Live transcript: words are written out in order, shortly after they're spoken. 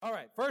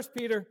1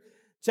 Peter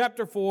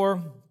chapter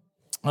 4,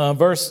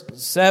 verse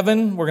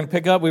 7. We're going to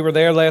pick up. We were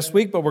there last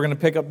week, but we're going to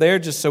pick up there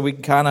just so we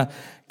can kind of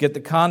get the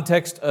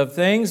context of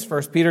things.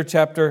 1 Peter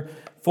chapter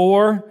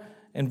 4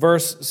 and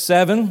verse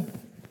 7.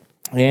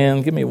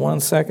 And give me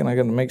 1 second. I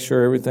got to make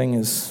sure everything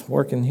is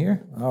working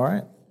here. All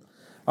right,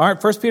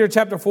 1 Peter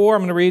chapter 4.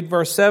 I'm going to read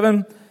verse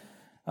 7.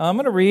 I'm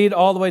going to read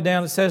all the way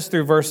down. It says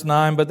through verse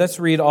 9, but let's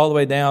read all the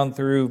way down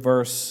through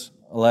verse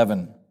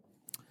 11.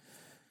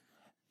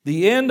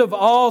 The end of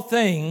all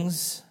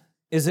things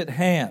is at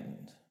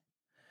hand.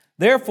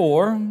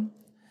 Therefore,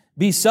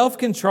 be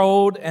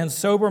self-controlled and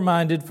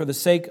sober-minded for the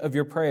sake of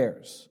your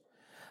prayers.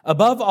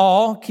 Above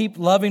all, keep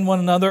loving one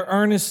another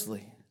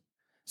earnestly,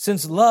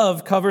 since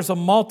love covers a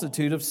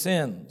multitude of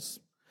sins.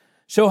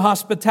 Show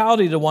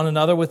hospitality to one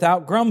another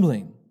without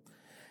grumbling.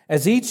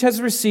 As each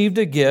has received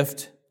a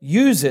gift,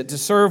 use it to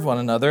serve one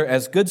another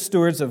as good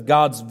stewards of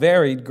God's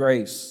varied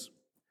grace.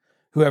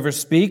 Whoever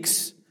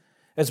speaks,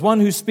 as one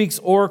who speaks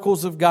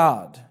oracles of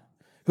God.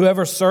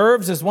 Whoever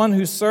serves, as one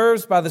who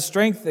serves by the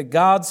strength that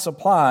God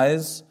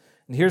supplies.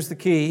 And here's the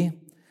key: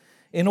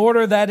 in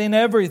order that in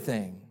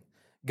everything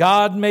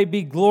God may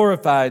be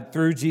glorified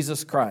through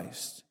Jesus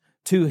Christ.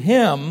 To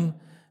Him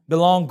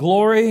belong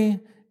glory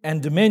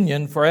and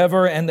dominion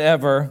forever and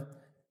ever.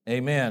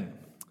 Amen.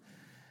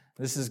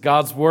 This is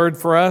God's word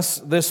for us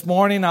this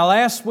morning. Now,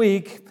 last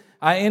week,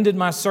 I ended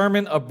my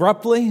sermon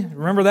abruptly.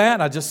 Remember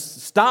that? I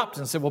just stopped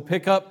and said, we'll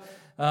pick up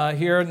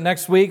here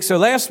next week. So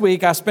last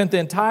week, I spent the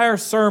entire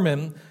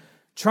sermon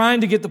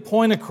trying to get the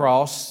point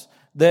across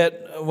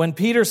that when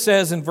Peter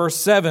says in verse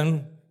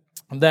 7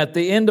 that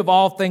the end of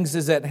all things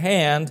is at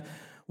hand,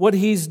 what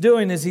he's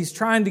doing is he's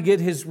trying to get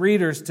his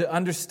readers to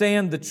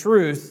understand the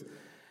truth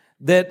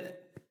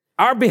that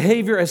our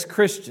behavior as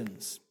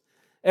Christians,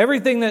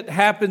 everything that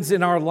happens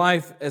in our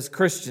life as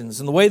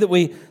Christians and the way that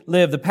we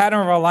live, the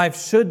pattern of our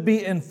life should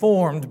be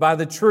informed by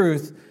the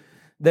truth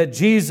that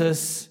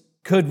Jesus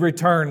could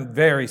return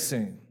very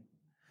soon.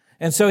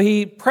 And so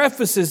he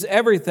prefaces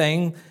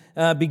everything,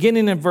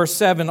 beginning in verse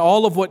 7,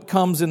 all of what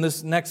comes in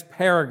this next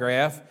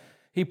paragraph.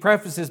 He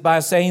prefaces by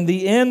saying,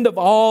 the end of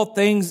all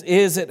things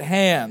is at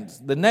hand.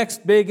 The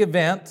next big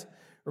event,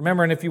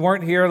 remember, and if you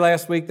weren't here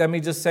last week, let me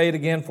just say it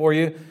again for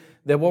you,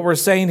 that what we're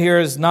saying here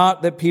is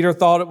not that Peter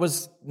thought it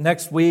was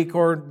next week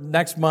or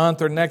next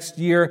month or next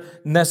year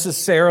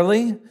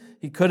necessarily.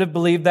 He could have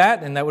believed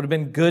that, and that would have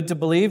been good to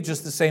believe,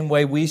 just the same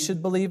way we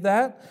should believe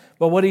that.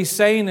 But what he's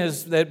saying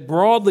is that,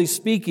 broadly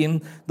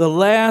speaking, the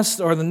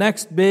last or the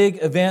next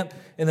big event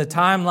in the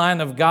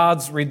timeline of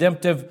God's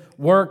redemptive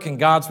work and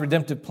God's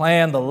redemptive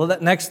plan, the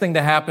next thing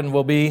to happen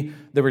will be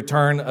the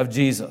return of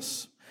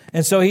Jesus.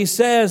 And so he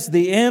says,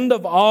 the end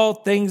of all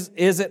things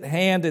is at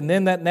hand, and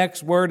then that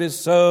next word is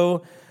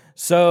so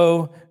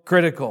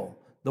critical.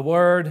 The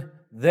word,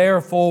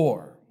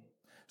 therefore.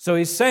 So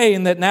he's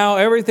saying that now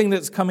everything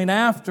that's coming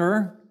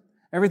after,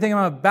 everything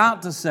I'm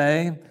about to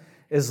say,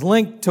 is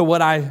linked to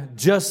what I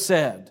just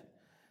said.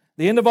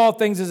 The end of all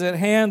things is at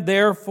hand,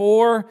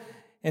 therefore,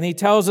 and he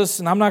tells us,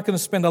 and I'm not going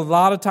to spend a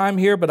lot of time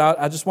here, but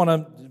I just want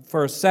to,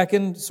 for a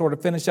second, sort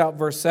of finish out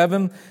verse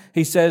 7.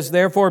 He says,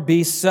 therefore,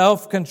 be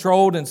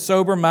self-controlled and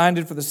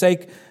sober-minded for the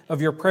sake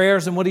of your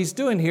prayers. And what he's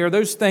doing here,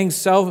 those things,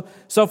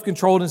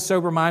 self-controlled and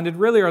sober-minded,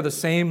 really are the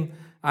same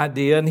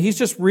idea. And he's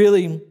just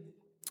really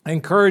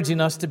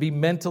encouraging us to be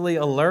mentally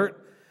alert,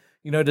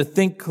 to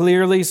think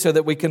clearly so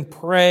that we can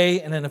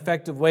pray in an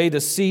effective way, to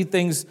see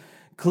things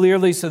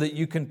clearly so that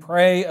you can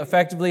pray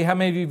effectively. How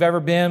many of you have ever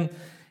been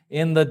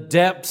in the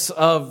depths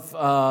of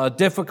a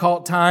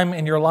difficult time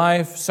in your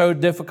life, so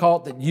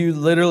difficult that you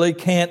literally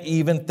can't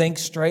even think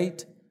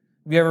straight?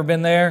 Have you ever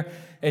been there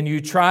and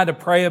you try to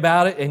pray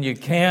about it and you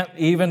can't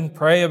even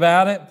pray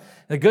about it?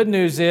 The good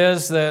news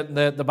is that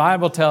the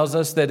Bible tells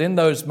us that in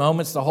those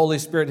moments, the Holy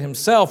Spirit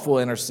Himself will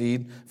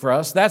intercede for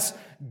us. That's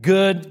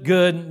good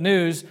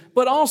news.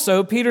 But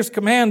also, Peter's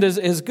command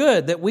is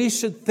good, that we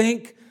should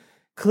think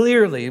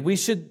clearly. We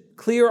should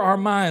clear our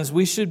minds.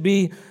 We should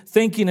be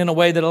thinking in a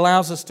way that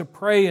allows us to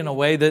pray in a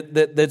way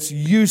that's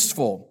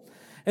useful.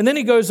 And then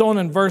he goes on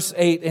in verse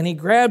 8, and he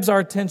grabs our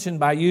attention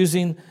by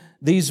using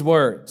these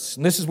words.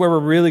 And this is where we're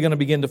really going to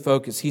begin to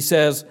focus. He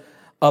says,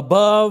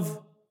 above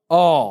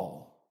all.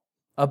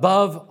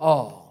 Above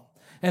all.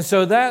 And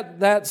so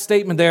that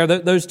statement there,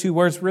 those two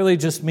words really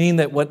just mean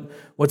that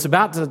what's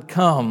about to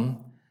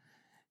come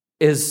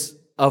is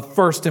of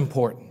first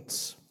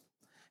importance.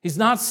 He's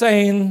not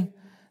saying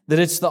that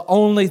it's the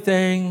only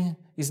thing.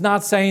 He's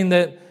not saying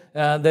that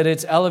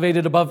it's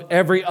elevated above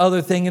every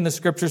other thing in the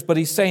Scriptures, but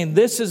he's saying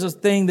this is a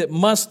thing that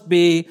must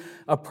be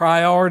a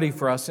priority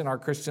for us in our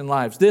Christian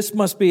lives. This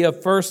must be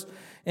of first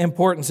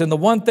importance. And the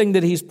one thing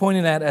that he's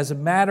pointing at as a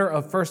matter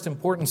of first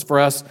importance for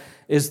us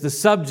is the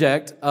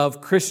subject of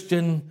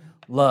Christian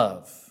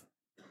love.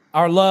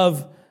 Our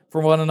love for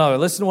one another.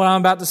 Listen to what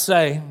I'm about to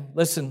say.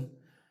 Listen,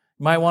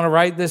 you might want to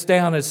write this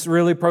down. It's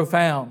really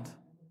profound.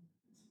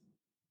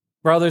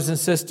 Brothers and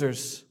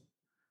sisters,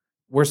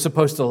 we're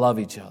supposed to love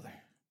each other.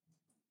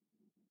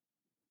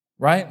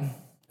 Right?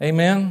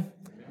 Amen?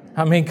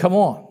 I mean, come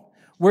on.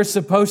 We're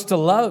supposed to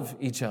love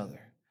each other.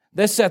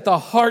 This is at the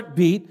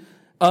heartbeat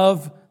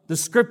of the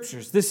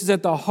Scriptures. This is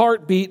at the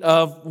heartbeat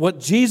of what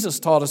Jesus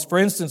taught us. For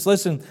instance,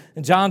 listen,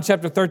 in John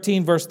chapter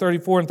 13, verse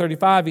 34 and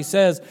 35, he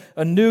says,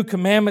 "A new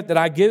commandment that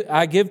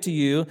I give to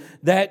you,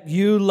 that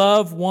you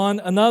love one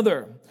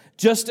another.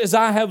 Just as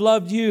I have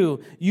loved you,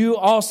 you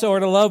also are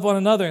to love one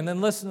another." And then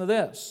listen to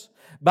this.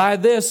 "By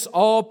this,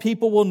 all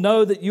people will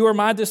know that you are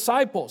my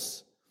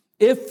disciples,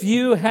 if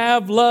you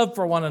have love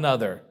for one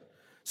another."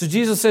 So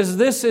Jesus says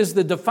this is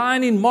the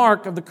defining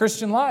mark of the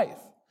Christian life,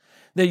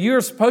 that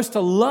you're supposed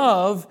to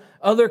love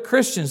other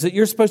Christians, that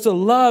you're supposed to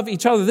love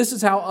each other. This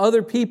is how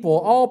other people,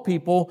 all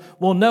people,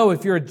 will know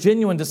if you're a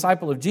genuine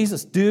disciple of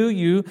Jesus. Do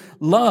you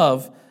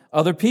love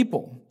other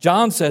people?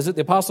 John says it.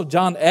 The Apostle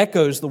John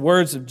echoes the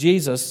words of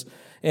Jesus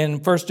in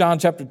 1 John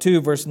chapter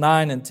 2, verse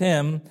 9 and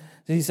 10.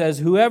 He says,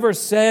 "Whoever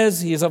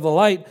says he is of the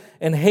light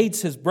and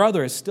hates his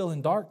brother is still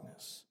in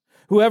darkness.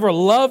 Whoever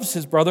loves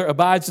his brother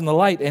abides in the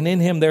light, and in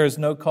him there is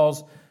no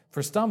cause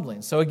for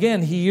stumbling." So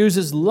again, he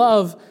uses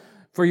love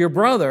for your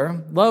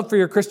brother, love for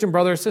your Christian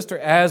brother or sister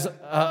as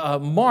a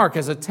mark,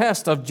 as a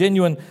test of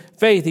genuine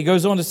faith. He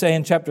goes on to say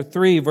in chapter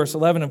 3, verse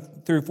 11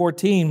 through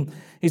 14,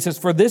 he says,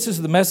 "For this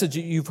is the message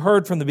that you've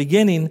heard from the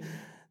beginning,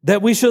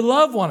 that we should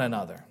love one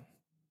another."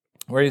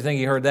 Where do you think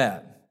he heard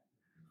that?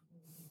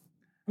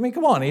 I mean,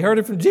 come on, he heard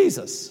it from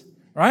Jesus,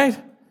 right?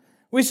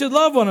 We should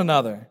love one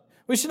another.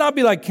 We should not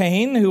be like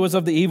Cain, who was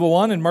of the evil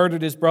one and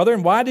murdered his brother.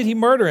 And why did he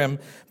murder him?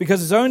 Because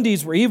his own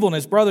deeds were evil and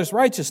his brother's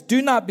righteous.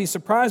 Do not be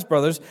surprised,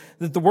 brothers,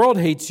 that the world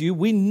hates you.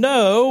 We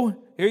know,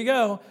 here you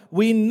go,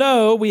 we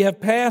know we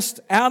have passed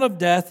out of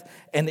death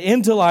and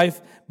into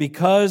life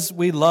because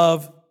we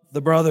love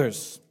the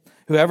brothers.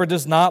 Whoever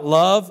does not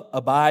love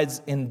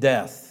abides in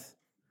death.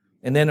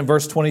 And then in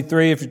verse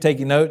 23, if you're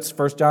taking notes,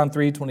 1 John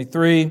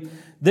 3:23,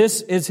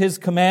 "This is his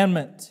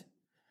commandment,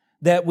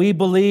 that we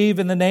believe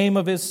in the name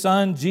of his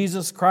Son,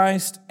 Jesus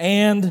Christ,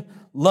 and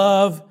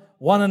love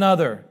one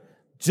another,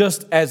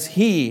 just as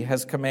he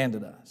has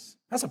commanded us."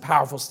 That's a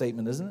powerful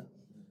statement, isn't it?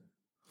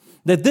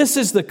 That this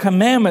is the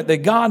commandment that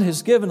God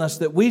has given us,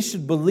 that we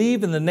should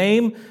believe in the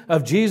name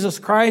of Jesus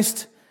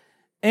Christ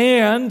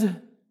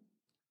and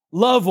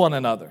love one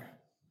another,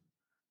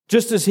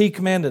 just as he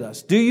commanded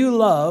us. Do you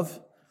love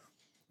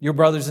your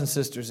brothers and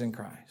sisters in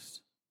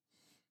Christ?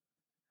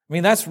 I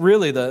mean, that's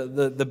really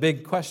the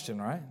big question,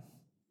 right?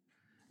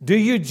 Do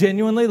you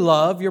genuinely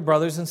love your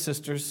brothers and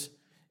sisters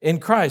in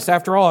Christ?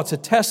 After all, it's a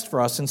test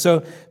for us. And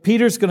so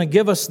Peter's going to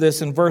give us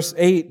this in verse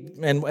 8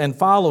 and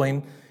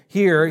following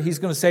here. He's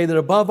going to say that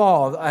above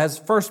all, as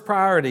first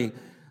priority,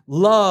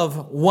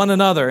 love one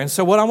another. And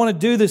so what I want to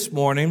do this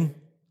morning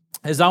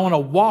is I want to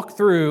walk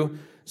through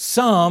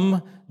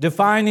some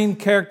defining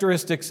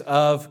characteristics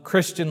of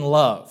Christian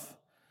love.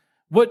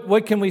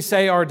 What can we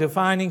say are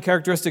defining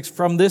characteristics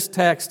from this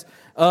text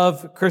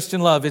of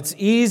Christian love? It's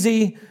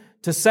easy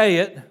to say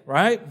it,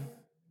 right?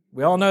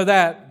 We all know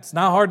that. It's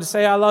not hard to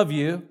say I love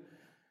you,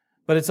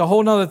 but it's a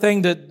whole other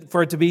thing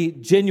for it to be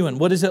genuine.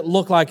 What does it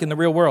look like in the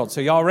real world? So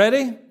y'all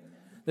ready?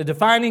 The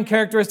defining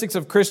characteristics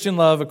of Christian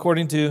love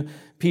according to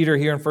Peter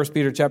here in 1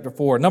 Peter chapter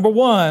 4. Number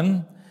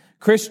one,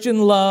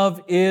 Christian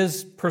love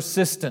is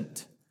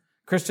persistent.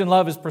 Christian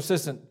love is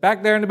persistent.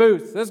 Back there in the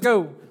booth. Let's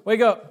go.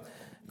 Wake up.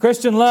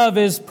 Christian love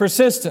is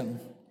persistent.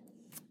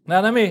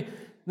 Now let me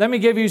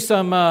give you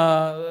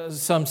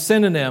some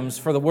synonyms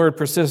for the word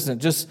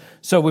persistent, just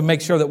so we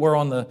make sure that we're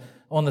on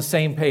the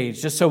same page,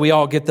 just so we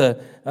all get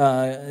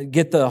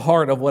the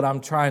heart of what I'm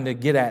trying to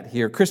get at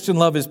here. Christian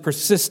love is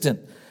persistent,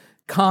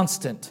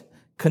 constant,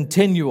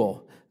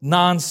 continual,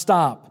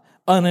 nonstop,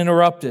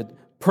 uninterrupted,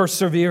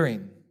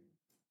 persevering.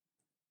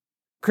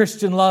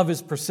 Christian love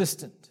is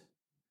persistent.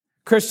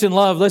 Christian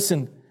love,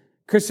 listen,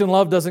 Christian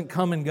love doesn't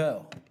come and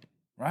go,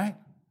 right?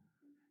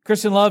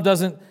 Christian love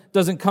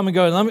doesn't come and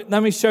go.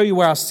 Let me show you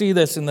where I see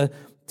this in the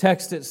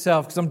text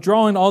itself, because I'm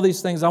drawing all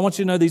these things. I want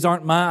you to know these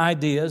aren't my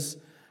ideas.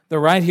 They're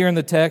right here in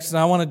the text, and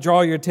I want to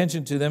draw your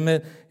attention to them.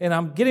 And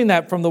I'm getting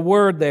that from the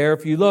word there.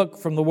 If you look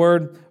from the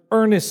word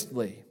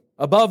earnestly.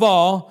 Above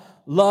all,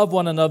 love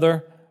one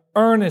another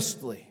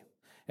earnestly.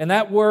 And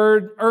that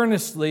word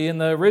earnestly in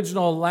the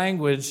original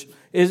language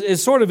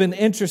is sort of an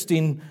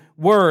interesting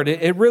word.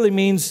 It really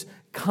means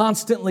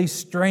constantly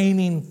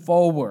straining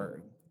forward.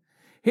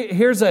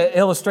 Here's an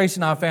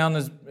illustration I found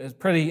is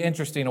pretty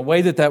interesting. A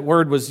way that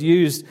word was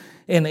used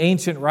in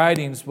ancient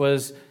writings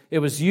was it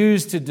was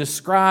used to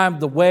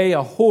describe the way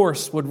a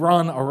horse would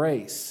run a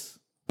race.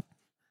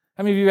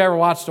 How many of you ever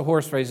watched a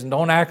horse race? And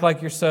don't act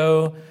like you're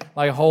so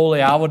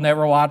holy. I would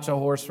never watch a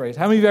horse race.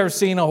 How many of you ever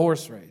seen a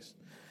horse race?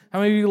 How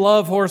many of you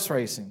love horse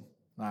racing?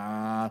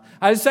 I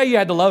didn't say you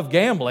had to love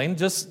gambling.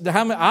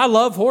 I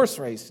love horse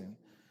racing.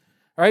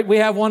 All right, we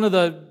have one of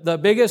the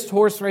biggest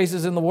horse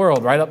races in the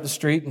world right up the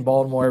street in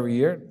Baltimore every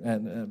year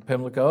at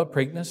Pimlico, at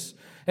Preakness.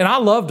 And I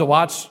love to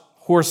watch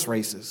horse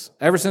races.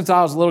 Ever since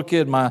I was a little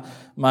kid,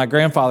 my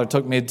grandfather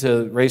took me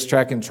to the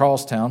racetrack in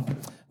Charlestown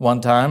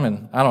one time,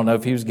 and I don't know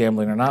if he was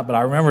gambling or not, but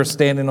I remember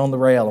standing on the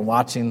rail and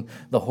watching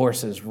the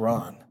horses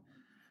run.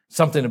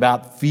 Something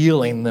about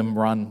feeling them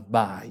run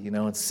by,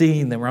 and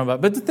seeing them run by.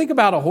 But to think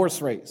about a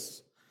horse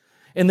race.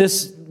 And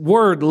this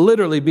word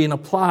literally being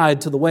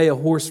applied to the way a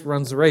horse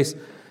runs a race.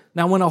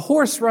 Now, when a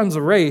horse runs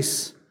a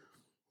race,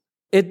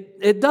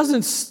 it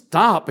doesn't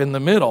stop in the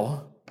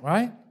middle,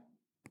 right?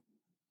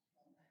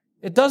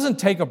 It doesn't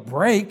take a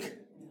break,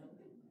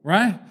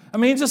 right? I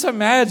mean, just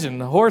imagine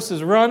the horse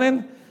is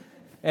running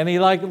and he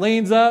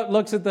leans up,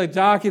 looks at the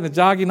jockey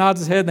nods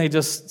his head, and they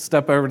just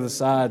step over to the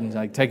side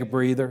and take a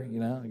breather,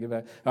 give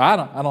back. I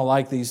don't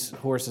like these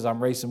horses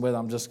I'm racing with.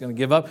 I'm just going to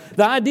give up.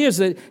 The idea is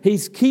that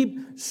he's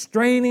keep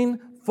straining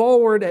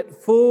forward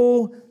at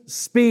full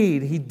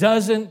speed. He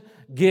doesn't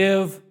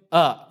give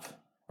up,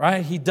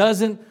 right? He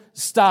doesn't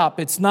stop.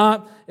 It's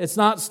not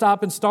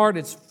stop and start.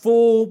 It's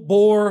full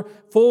bore,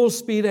 full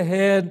speed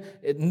ahead.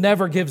 It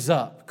never gives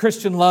up.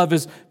 Christian love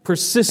is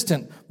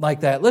persistent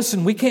like that.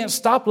 Listen, we can't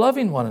stop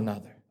loving one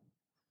another.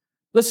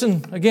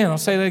 Listen, again, I'll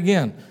say that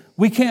again.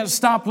 We can't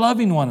stop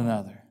loving one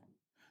another.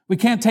 We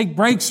can't take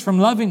breaks from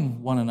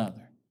loving one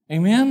another.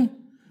 Amen?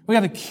 We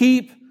got to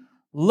keep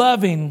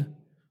loving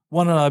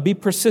one another. Be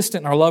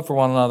persistent in our love for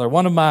one another.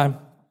 One of my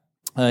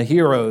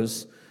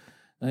heroes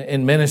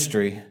in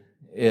ministry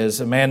is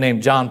a man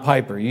named John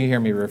Piper. You hear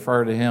me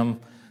refer to him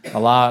a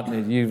lot.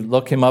 You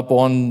look him up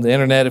on the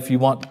internet if you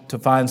want to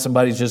find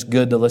somebody who's just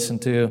good to listen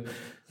to.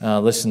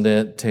 Listen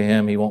to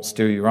him. He won't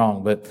steer you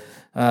wrong. But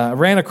I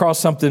ran across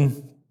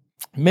something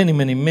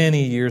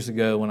many years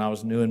ago when I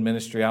was new in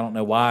ministry. I don't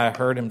know why I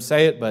heard him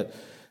say it, but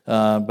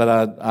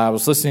I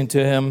was listening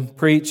to him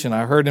preach, and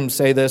I heard him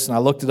say this, and I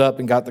looked it up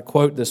and got the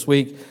quote this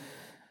week.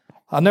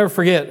 I'll never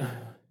forget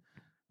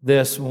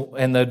this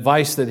and the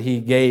advice that he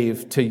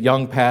gave to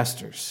young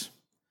pastors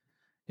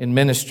in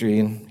ministry.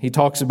 And he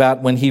talks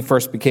about when he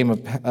first became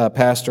a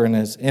pastor in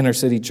his inner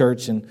city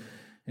church in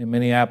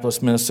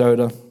Minneapolis,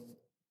 Minnesota.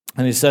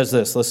 And he says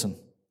this, listen.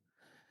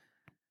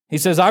 He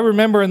says, I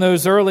remember in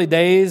those early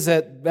days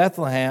at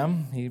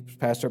Bethlehem, he was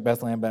pastor at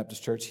Bethlehem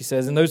Baptist Church. He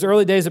says, in those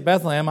early days at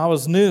Bethlehem, I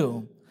was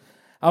new.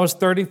 I was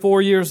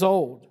 34 years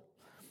old.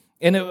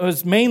 And it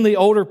was mainly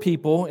older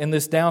people in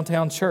this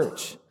downtown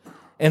church.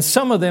 And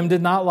some of them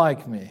did not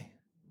like me.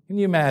 Can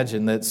you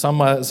imagine that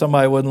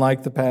somebody wouldn't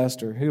like the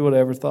pastor? Who would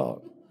have ever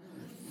thought?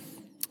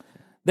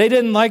 They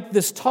didn't like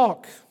this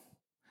talk.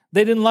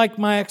 They didn't like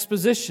my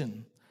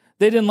exposition.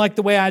 They didn't like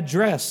the way I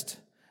dressed.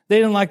 They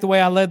didn't like the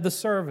way I led the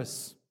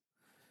service.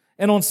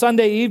 And on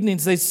Sunday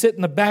evenings, they'd sit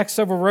in the back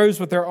several rows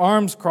with their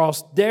arms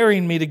crossed,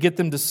 daring me to get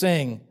them to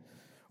sing,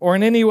 or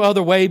in any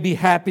other way be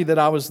happy that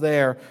I was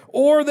there,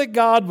 or that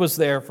God was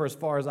there for as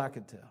far as I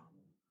could tell.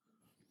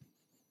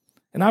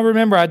 And I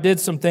remember I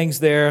did some things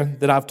there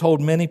that I've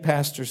told many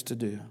pastors to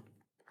do.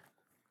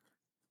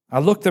 I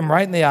looked them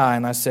right in the eye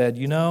and I said,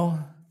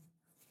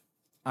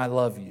 I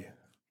love you.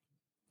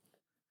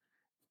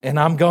 And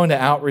I'm going to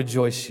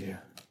out-rejoice you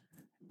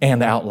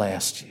and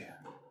outlast you.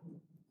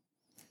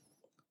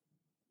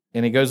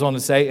 And he goes on to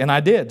say, and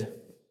I did.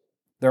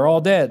 They're all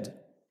dead.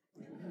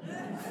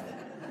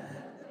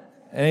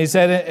 And he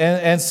said,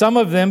 and some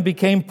of them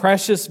became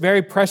precious,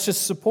 very precious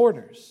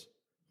supporters.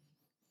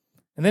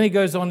 And then he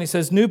goes on and he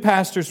says, new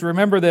pastors,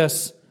 remember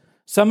this.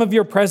 Some of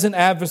your present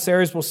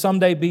adversaries will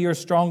someday be your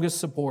strongest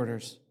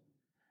supporters.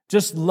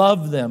 Just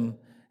love them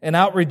and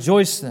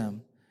out-rejoice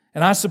them.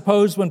 And I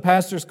suppose when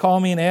pastors call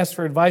me and ask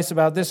for advice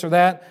about this or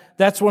that,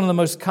 that's one of the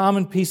most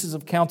common pieces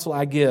of counsel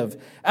I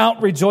give.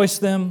 Out-rejoice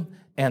them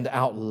and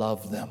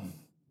outlove them.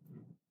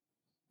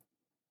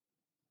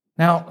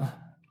 Now,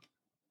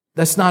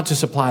 let's not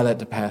just apply that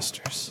to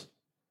pastors.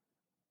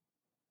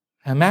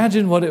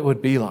 Imagine what it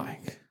would be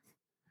like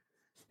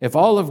if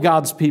all of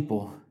God's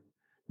people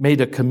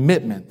made a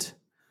commitment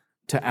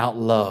to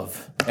outlove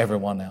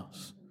everyone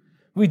else.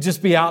 We'd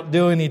just be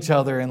outdoing each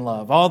other in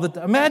love.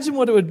 Imagine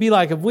what it would be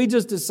like if we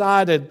just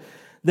decided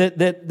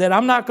that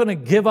I'm not going to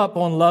give up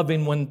on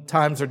loving when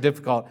times are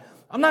difficult.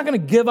 I'm not going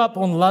to give up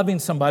on loving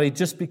somebody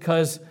just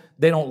because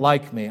they don't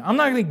like me. I'm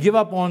not going to give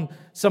up on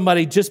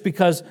somebody just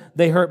because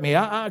they hurt me.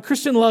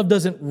 Christian love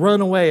doesn't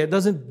run away. It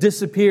doesn't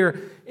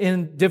disappear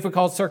in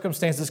difficult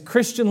circumstances.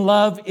 Christian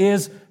love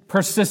is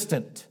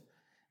persistent.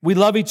 We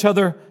love each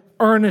other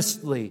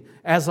earnestly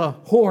as a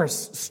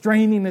horse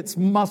straining its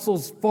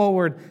muscles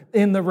forward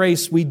in the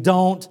race. We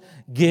don't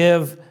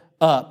give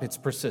up. It's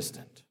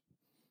persistent.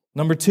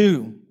 Number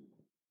two,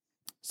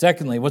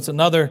 secondly, what's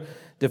another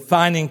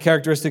defining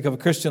characteristic of a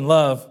Christian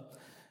love?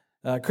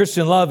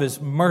 Christian love is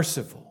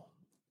merciful.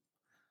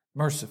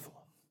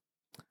 Merciful.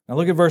 Now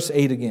look at verse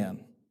 8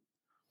 again.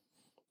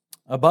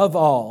 Above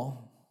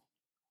all,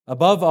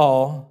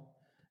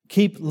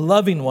 keep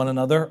loving one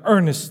another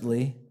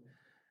earnestly,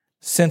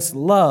 since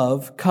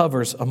love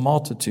covers a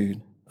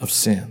multitude of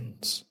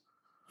sins.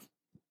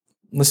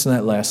 Listen to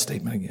that last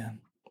statement again.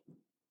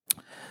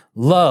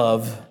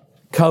 Love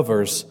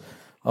covers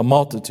a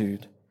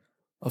multitude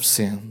of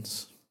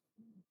sins.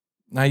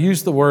 Now I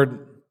use the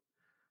word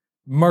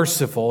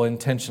merciful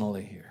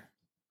intentionally here.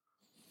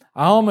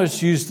 I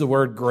almost used the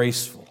word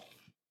graceful.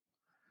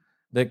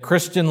 That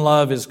Christian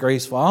love is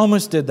graceful. I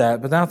almost did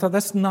that, but then I thought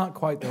that's not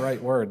quite the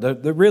right word.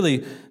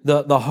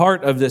 The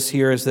heart of this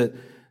here is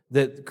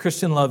that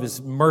Christian love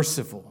is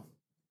merciful.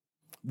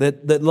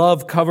 that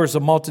love covers a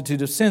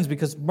multitude of sins,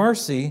 because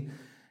mercy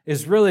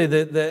is really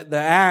the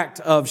act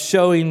of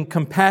showing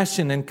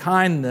compassion and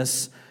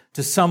kindness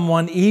to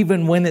someone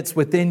even when it's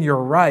within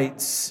your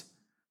rights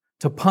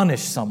to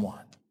punish someone.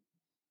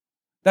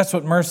 That's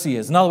what mercy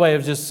is. Another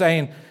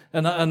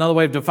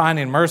way of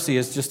defining mercy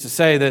is just to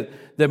say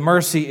that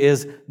mercy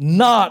is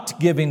not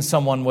giving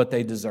someone what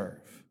they deserve.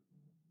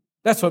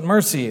 That's what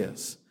mercy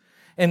is.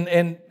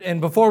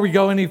 And before we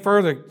go any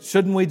further,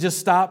 shouldn't we just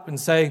stop and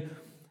say,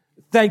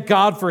 thank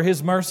God for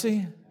His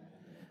mercy?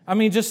 I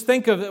mean, just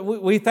think of it.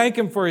 We thank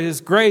Him for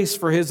His grace,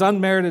 for His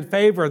unmerited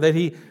favor, that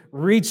He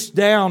reached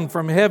down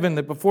from heaven,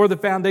 that before the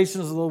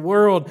foundations of the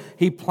world,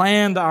 He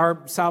planned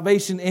our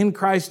salvation in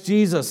Christ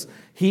Jesus.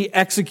 He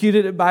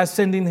executed it by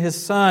sending His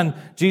Son.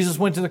 Jesus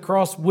went to the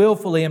cross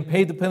willfully and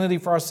paid the penalty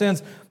for our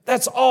sins.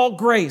 That's all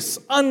grace,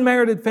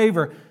 unmerited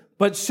favor.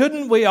 But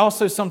shouldn't we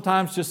also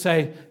sometimes just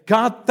say,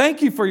 God,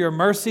 thank You for Your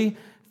mercy.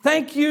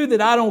 Thank You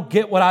that I don't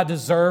get what I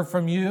deserve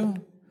from You.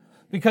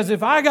 Because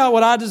if I got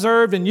what I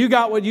deserved and you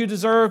got what you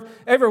deserve,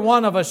 every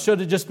one of us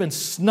should have just been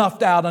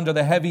snuffed out under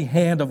the heavy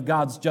hand of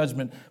God's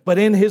judgment. But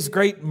in His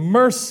great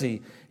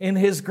mercy, in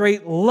His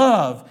great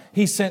love,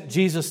 He sent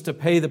Jesus to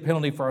pay the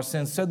penalty for our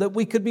sins so that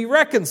we could be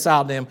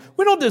reconciled to Him.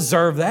 We don't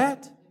deserve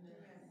that,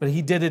 but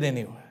He did it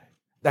anyway.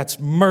 That's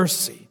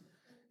mercy.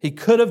 He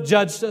could have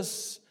judged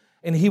us,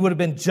 and He would have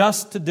been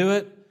just to do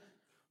it,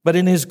 but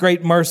in His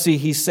great mercy,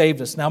 He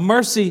saved us. Now,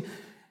 mercy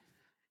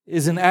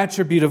is an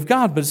attribute of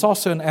God, but it's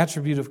also an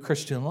attribute of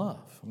Christian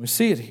love. We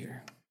see it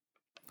here.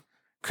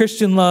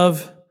 Christian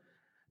love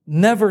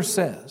never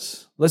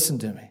says, listen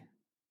to me,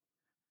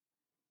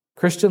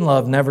 Christian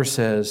love never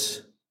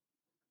says,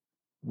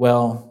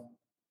 well,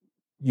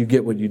 you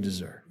get what you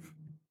deserve.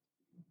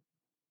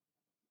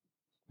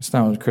 It's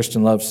not what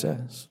Christian love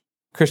says.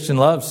 Christian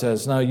love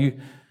says, no,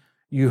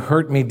 you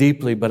hurt me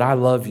deeply, but I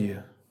love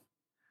you.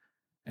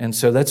 And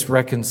so let's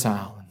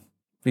reconcile.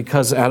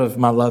 Because out of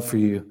my love for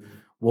you,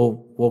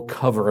 we'll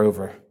cover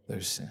over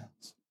those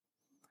sins.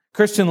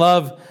 Christian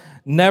love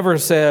never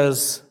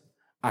says,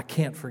 I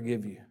can't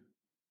forgive you.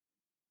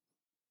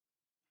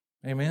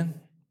 Amen?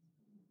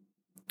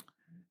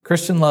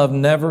 Christian love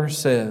never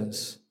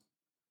says,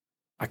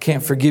 I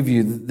can't forgive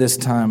you this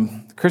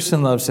time.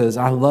 Christian love says,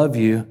 I love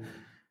you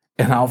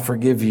and I'll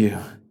forgive you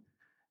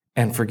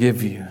and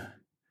forgive you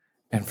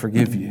and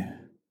forgive you.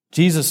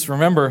 Jesus,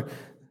 remember,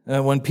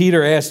 when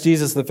Peter asked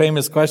Jesus the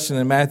famous question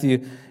in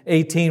Matthew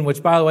 18,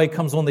 which, by the way,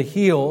 comes on the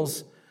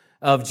heels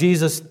of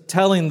Jesus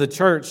telling the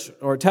church,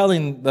 or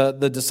telling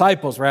the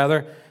disciples,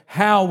 rather,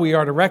 how we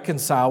are to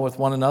reconcile with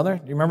one another.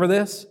 Do you remember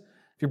this?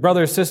 If your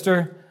brother or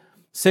sister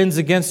sins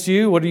against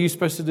you, what are you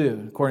supposed to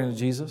do, according to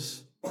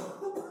Jesus?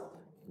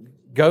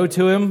 Go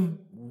to him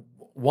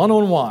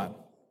one-on-one.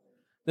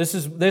 This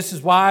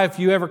is why if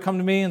you ever come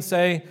to me and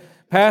say,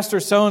 Pastor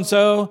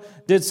so-and-so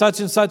did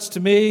such and such to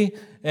me,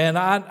 and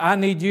I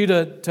need you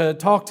to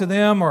talk to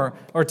them or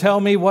tell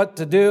me what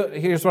to do,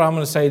 here's what I'm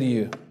going to say to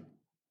you.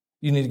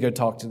 You need to go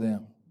talk to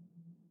them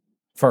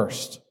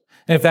first.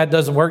 And if that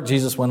doesn't work,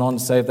 Jesus went on to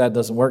say, if that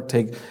doesn't work,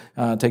 take 2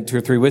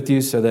 or 3 with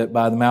you, so that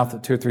by the mouth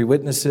of 2 or 3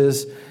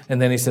 witnesses.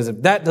 And then He says,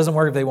 if that doesn't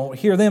work, if they won't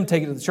hear them,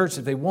 take it to the church.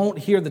 If they won't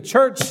hear the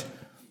church,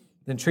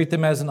 then treat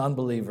them as an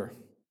unbeliever.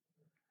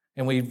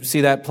 And we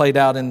see that played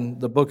out in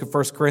the book of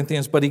 1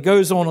 Corinthians. But he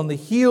goes on the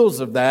heels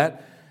of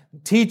that,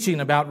 teaching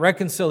about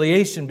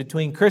reconciliation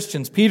between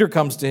Christians. Peter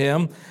comes to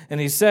him and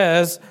he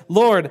says,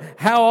 Lord,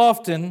 how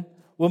often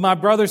will my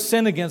brother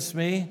sin against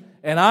me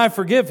and I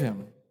forgive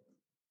him?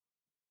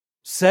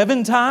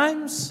 7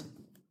 times?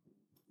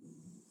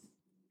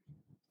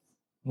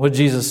 What did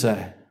Jesus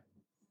say?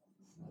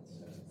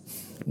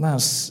 No,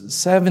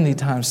 70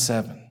 times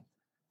 7.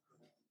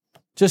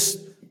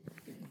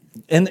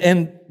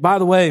 And by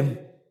the way,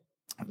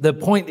 the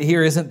point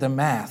here isn't the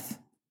math,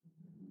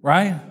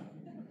 right?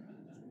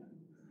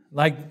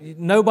 Like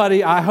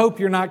nobody, I hope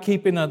you're not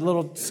keeping a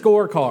little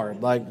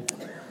scorecard, like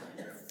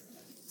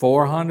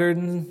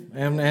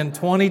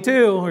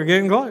 422, we're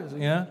getting close,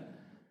 yeah.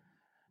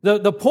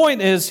 The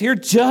point is here,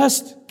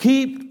 just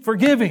keep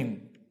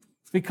forgiving.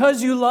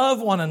 Because you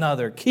love one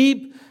another,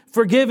 keep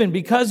forgiving.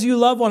 Because you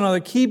love one another,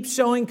 keep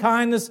showing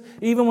kindness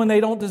even when they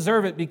don't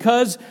deserve it.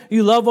 Because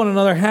you love one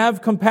another,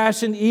 have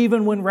compassion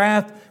even when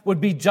wrath would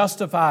be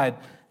justified.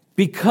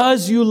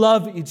 Because you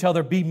love each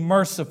other, be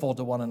merciful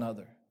to one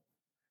another.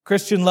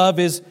 Christian love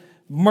is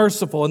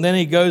merciful. And then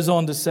he goes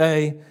on to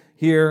say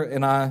here,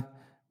 and I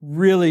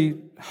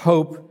really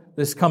hope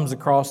this comes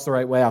across the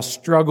right way. I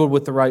struggled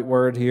with the right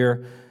word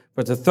here.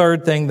 But the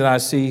third thing that I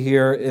see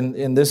here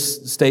in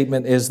this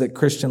statement is that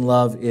Christian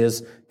love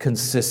is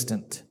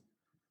consistent.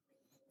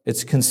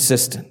 It's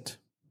consistent.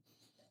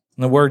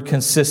 And the word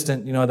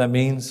consistent, you know what that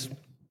means?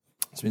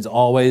 It means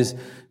always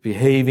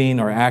behaving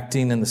or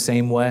acting in the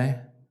same way.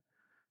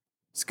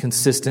 It's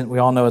consistent. We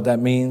all know what that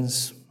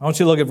means. I want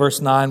you to look at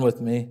verse 9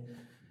 with me.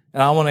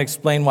 And I want to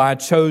explain why I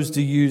chose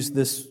to use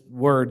this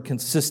word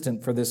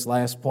consistent for this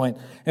last point.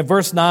 In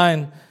verse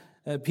 9,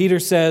 Peter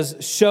says,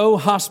 show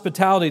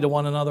hospitality to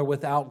one another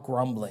without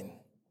grumbling.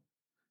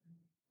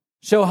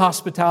 Show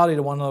hospitality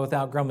to one another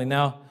without grumbling.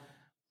 Now,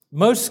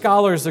 most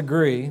scholars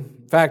agree,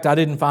 in fact, I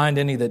didn't find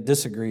any that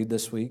disagreed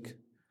this week,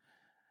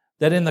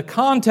 that in the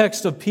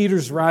context of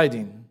Peter's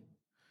writing,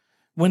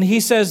 when he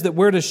says that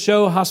we're to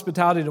show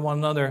hospitality to one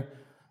another,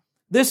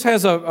 this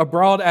has a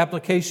broad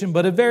application,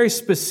 but a very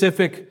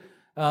specific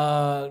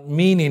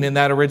meaning in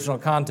that original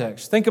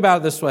context. Think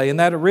about it this way. In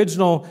that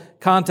original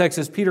context,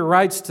 as Peter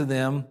writes to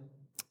them,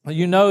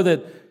 you know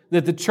that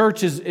the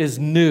church is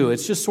new.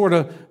 It's just sort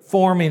of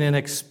forming and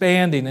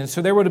expanding. And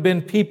so there would have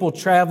been people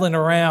traveling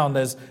around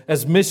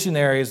as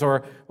missionaries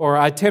or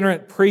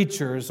itinerant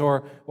preachers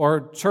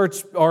or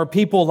church or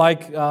people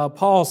like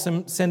Paul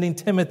sending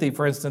Timothy,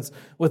 for instance,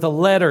 with a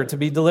letter to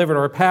be delivered,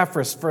 or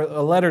Epaphras for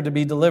a letter to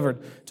be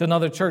delivered to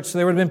another church. So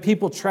there would have been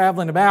people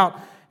traveling about.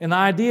 And the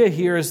idea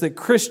here is that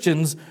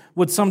Christians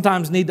would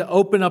sometimes need to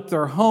open up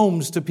their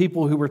homes to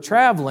people who were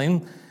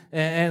traveling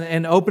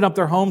and open up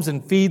their homes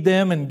and feed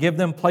them and give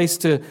them a place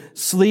to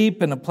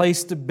sleep and a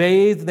place to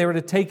bathe. They were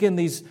to take in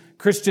these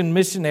Christian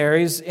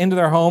missionaries into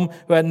their home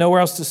who had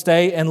nowhere else to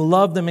stay and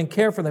love them and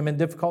care for them in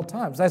difficult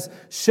times. That's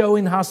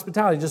showing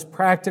hospitality, just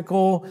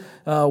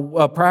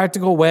a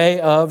practical way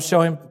of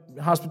showing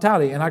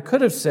hospitality. And I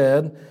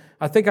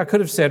think I could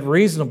have said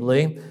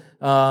reasonably,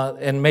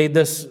 and made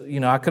this,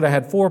 I could have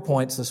had 4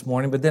 points this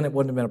morning, but then it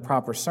wouldn't have been a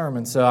proper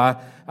sermon. So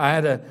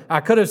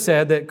I could have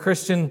said that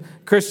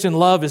Christian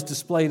love is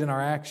displayed in our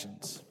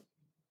actions.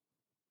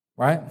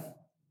 Right?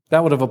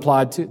 That would have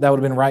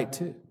been right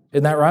too.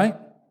 Isn't that right?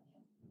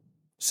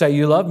 Say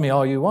you love me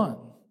all you want.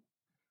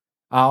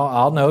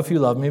 I'll know if you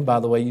love me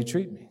by the way you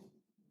treat me.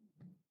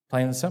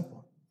 Plain and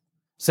simple.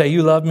 Say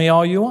you love me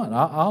all you want.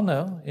 I'll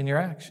know in your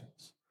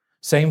actions.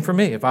 Same for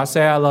me. If I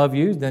say I love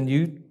you, then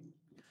you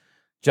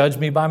judge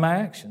me by my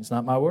actions,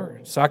 not my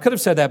words. So I could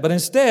have said that, but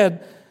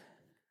instead,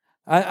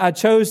 I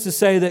chose to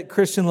say that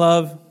Christian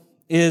love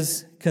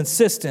is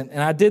consistent,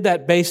 and I did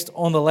that based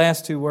on the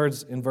last two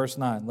words in verse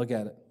 9. Look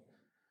at it.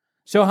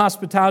 Show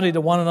hospitality to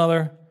one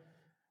another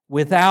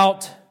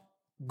without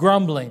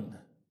grumbling.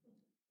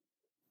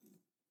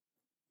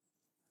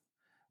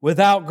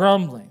 Without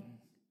grumbling.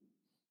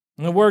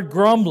 And the word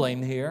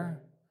grumbling here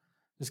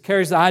just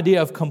carries the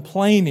idea of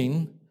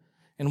complaining.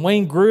 And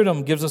Wayne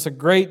Grudem gives us a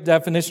great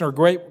definition or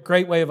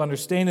great way of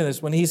understanding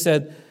this when he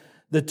said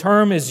the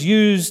term is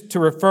used to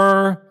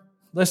refer,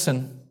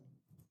 listen,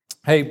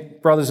 hey,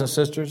 brothers and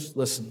sisters,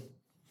 listen.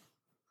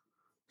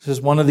 This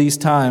is one of these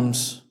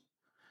times,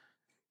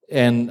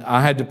 and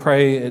I had to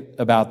pray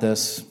about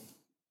this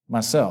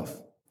myself.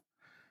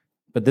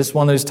 But this is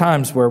one of those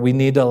times where we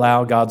need to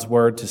allow God's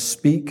word to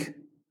speak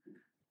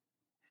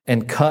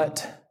and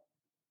cut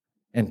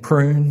and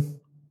prune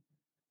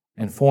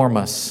and form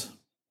us.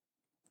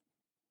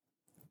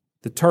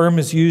 The term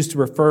is used to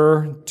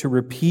refer to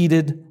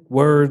repeated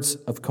words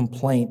of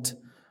complaint,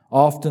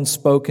 often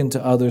spoken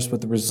to others with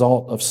the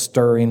result of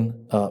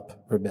stirring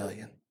up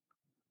rebellion.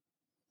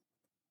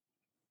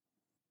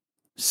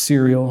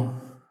 Serial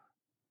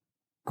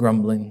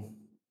grumbling,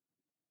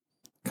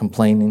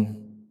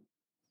 complaining.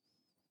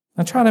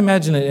 Now try to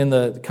imagine it in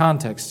the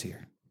context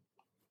here.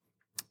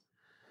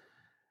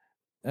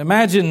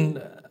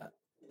 Imagine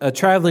a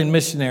traveling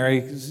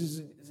missionary.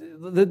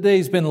 The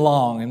day's been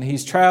long, and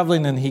he's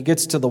traveling, and he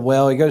gets to the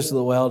well. He goes to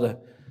the well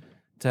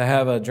to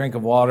have a drink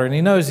of water, and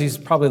he knows he's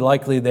probably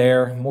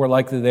more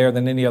likely there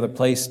than any other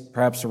place,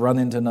 perhaps to run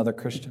into another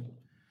Christian.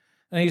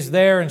 And he's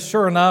there, and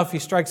sure enough, he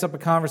strikes up a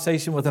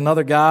conversation with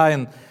another guy,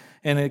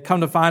 and it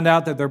come to find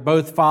out that they're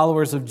both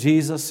followers of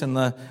Jesus. And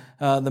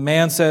the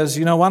man says,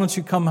 why don't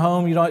you come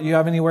home? You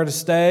have anywhere to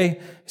stay?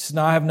 He says,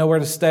 no, I have nowhere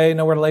to stay,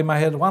 nowhere to lay my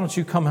head. Why don't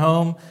you come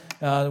home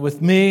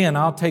with me, and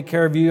I'll take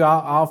care of you.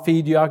 I'll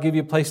feed you. I'll give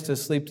you a place to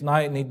sleep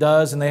tonight. And he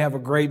does, and they have a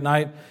great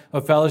night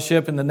of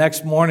fellowship. And the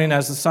next morning,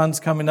 as the sun's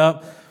coming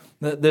up,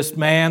 this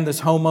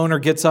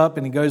homeowner gets up,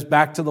 and he goes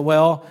back to the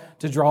well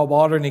to draw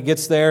water. And he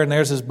gets there, and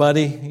there's his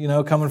buddy,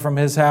 coming from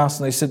his house.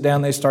 And they sit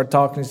down, they start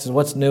talking. He says,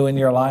 "What's new in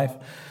your life?"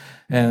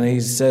 And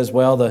he says,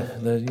 "Well,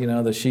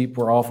 the sheep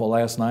were awful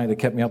last night. They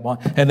kept me up on."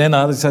 And then the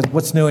other says,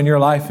 "What's new in your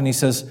life?" And he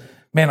says,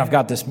 "Man, I've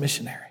got this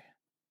missionary.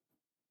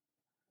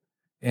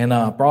 And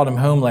brought him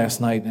home last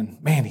night, and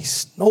man, he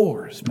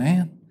snores,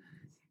 man.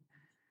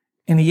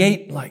 And he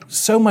ate like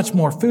so much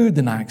more food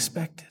than I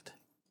expected.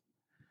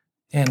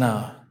 And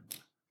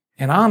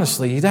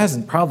honestly, he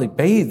hasn't probably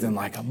bathed in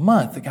like a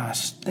month. The guy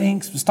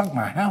stinks, stunk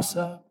my house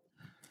up.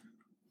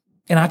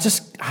 And I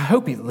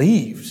hope he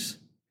leaves.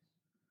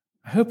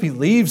 I hope he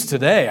leaves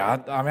today.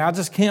 I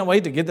just can't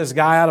wait to get this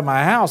guy out of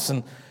my house."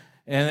 And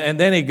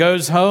then he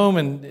goes home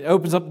and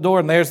opens up the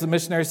door, and there's the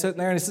missionary sitting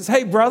there, and he says,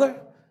 "Hey, brother,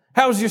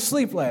 how was your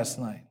sleep last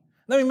night?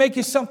 Let me make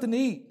you something to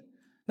eat.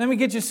 Let me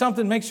get you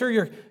something, make sure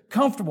you're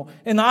comfortable."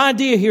 And the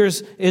idea here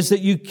is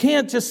that you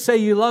can't just say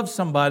you love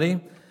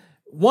somebody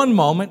one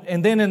moment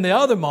and then in the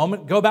other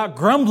moment go about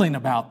grumbling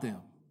about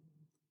them.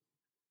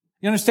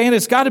 You understand?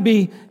 It's got to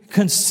be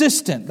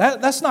consistent.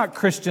 That's not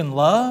Christian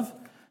love,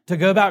 to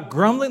go about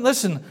grumbling.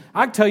 Listen,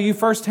 I can tell you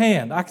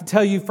firsthand.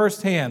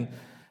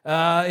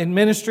 In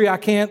ministry, I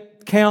can't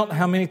count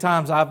how many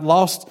times I've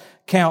lost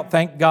count,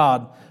 thank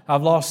God.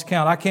 I've lost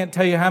count. I can't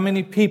tell you how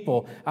many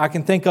people I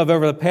can think of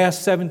over the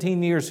past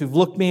 17 years who've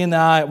looked me in the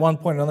eye at one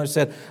point or another and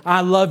said,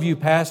 I love you,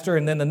 Pastor.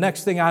 And then the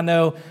next thing I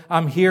know,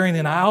 I'm hearing,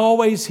 and I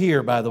always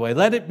hear, by the way,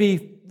 let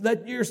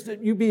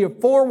you be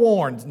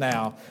forewarned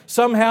now.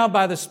 Somehow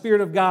by the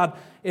Spirit of God,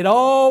 it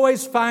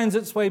always finds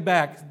its way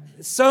back.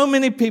 So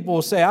many people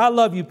will say, I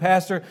love you,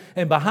 Pastor,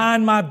 and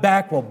behind my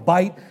back will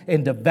bite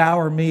and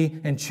devour me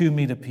and chew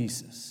me to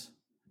pieces.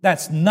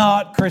 That's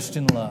not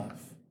Christian love.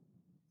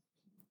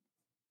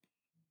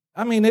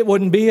 I mean, it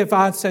wouldn't be if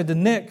I said to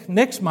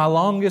Nick's my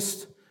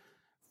longest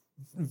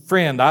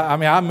friend.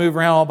 I move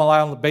around all my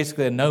life. I'm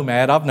basically a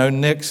nomad. I've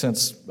known Nick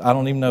since I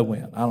don't even know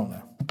when. I don't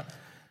know.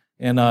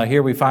 And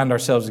here we find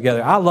ourselves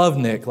together. I love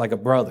Nick like a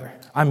brother.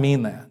 I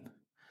mean that.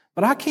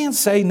 But I can't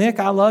say, Nick,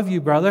 I love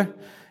you, brother,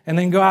 and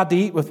then go out to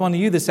eat with one of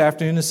you this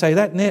afternoon and say,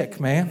 that Nick,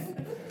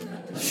 man.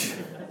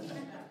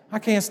 I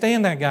can't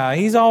stand that guy.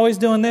 He's always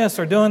doing this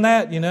or doing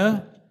that, you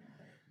know.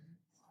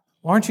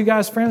 Well, aren't you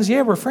guys friends?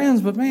 Yeah, we're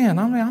friends, but man,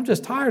 I'm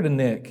just tired of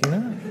Nick, you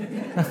know.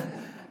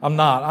 I'm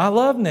not. I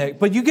love Nick.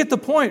 But you get the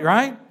point,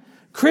 right?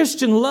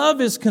 Christian love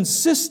is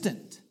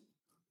consistent.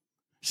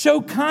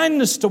 Show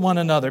kindness to one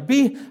another.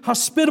 Be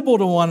hospitable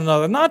to one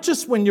another, not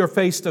just when you're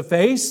face to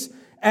face,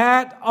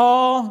 at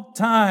all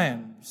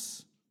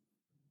times.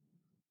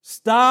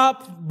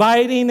 Stop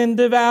biting and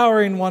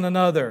devouring one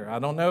another. I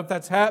don't know if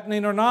that's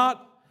happening or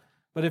not,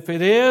 but if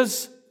it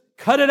is,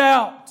 cut it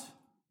out.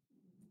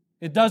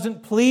 It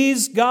doesn't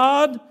please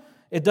God.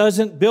 It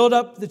doesn't build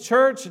up the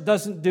church. It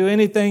doesn't do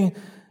anything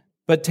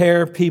but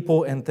tear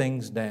people and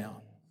things down.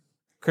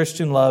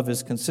 Christian love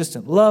is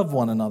consistent. Love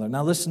one another.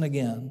 Now listen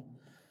again.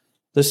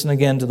 Listen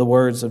again to the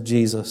words of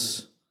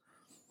Jesus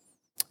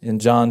in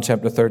John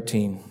chapter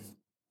 13,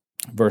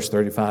 verse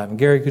 35. And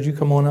Gary, could you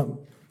come on up,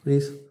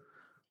 please?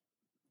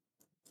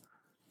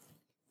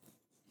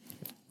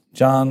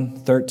 John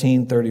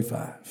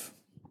 13:35.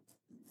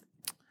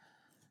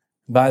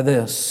 By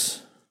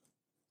this,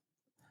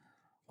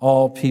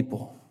 all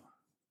people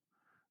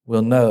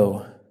will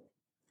know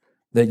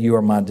that you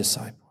are my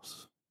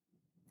disciples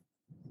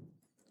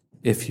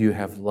if you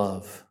have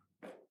love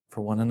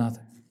for one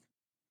another.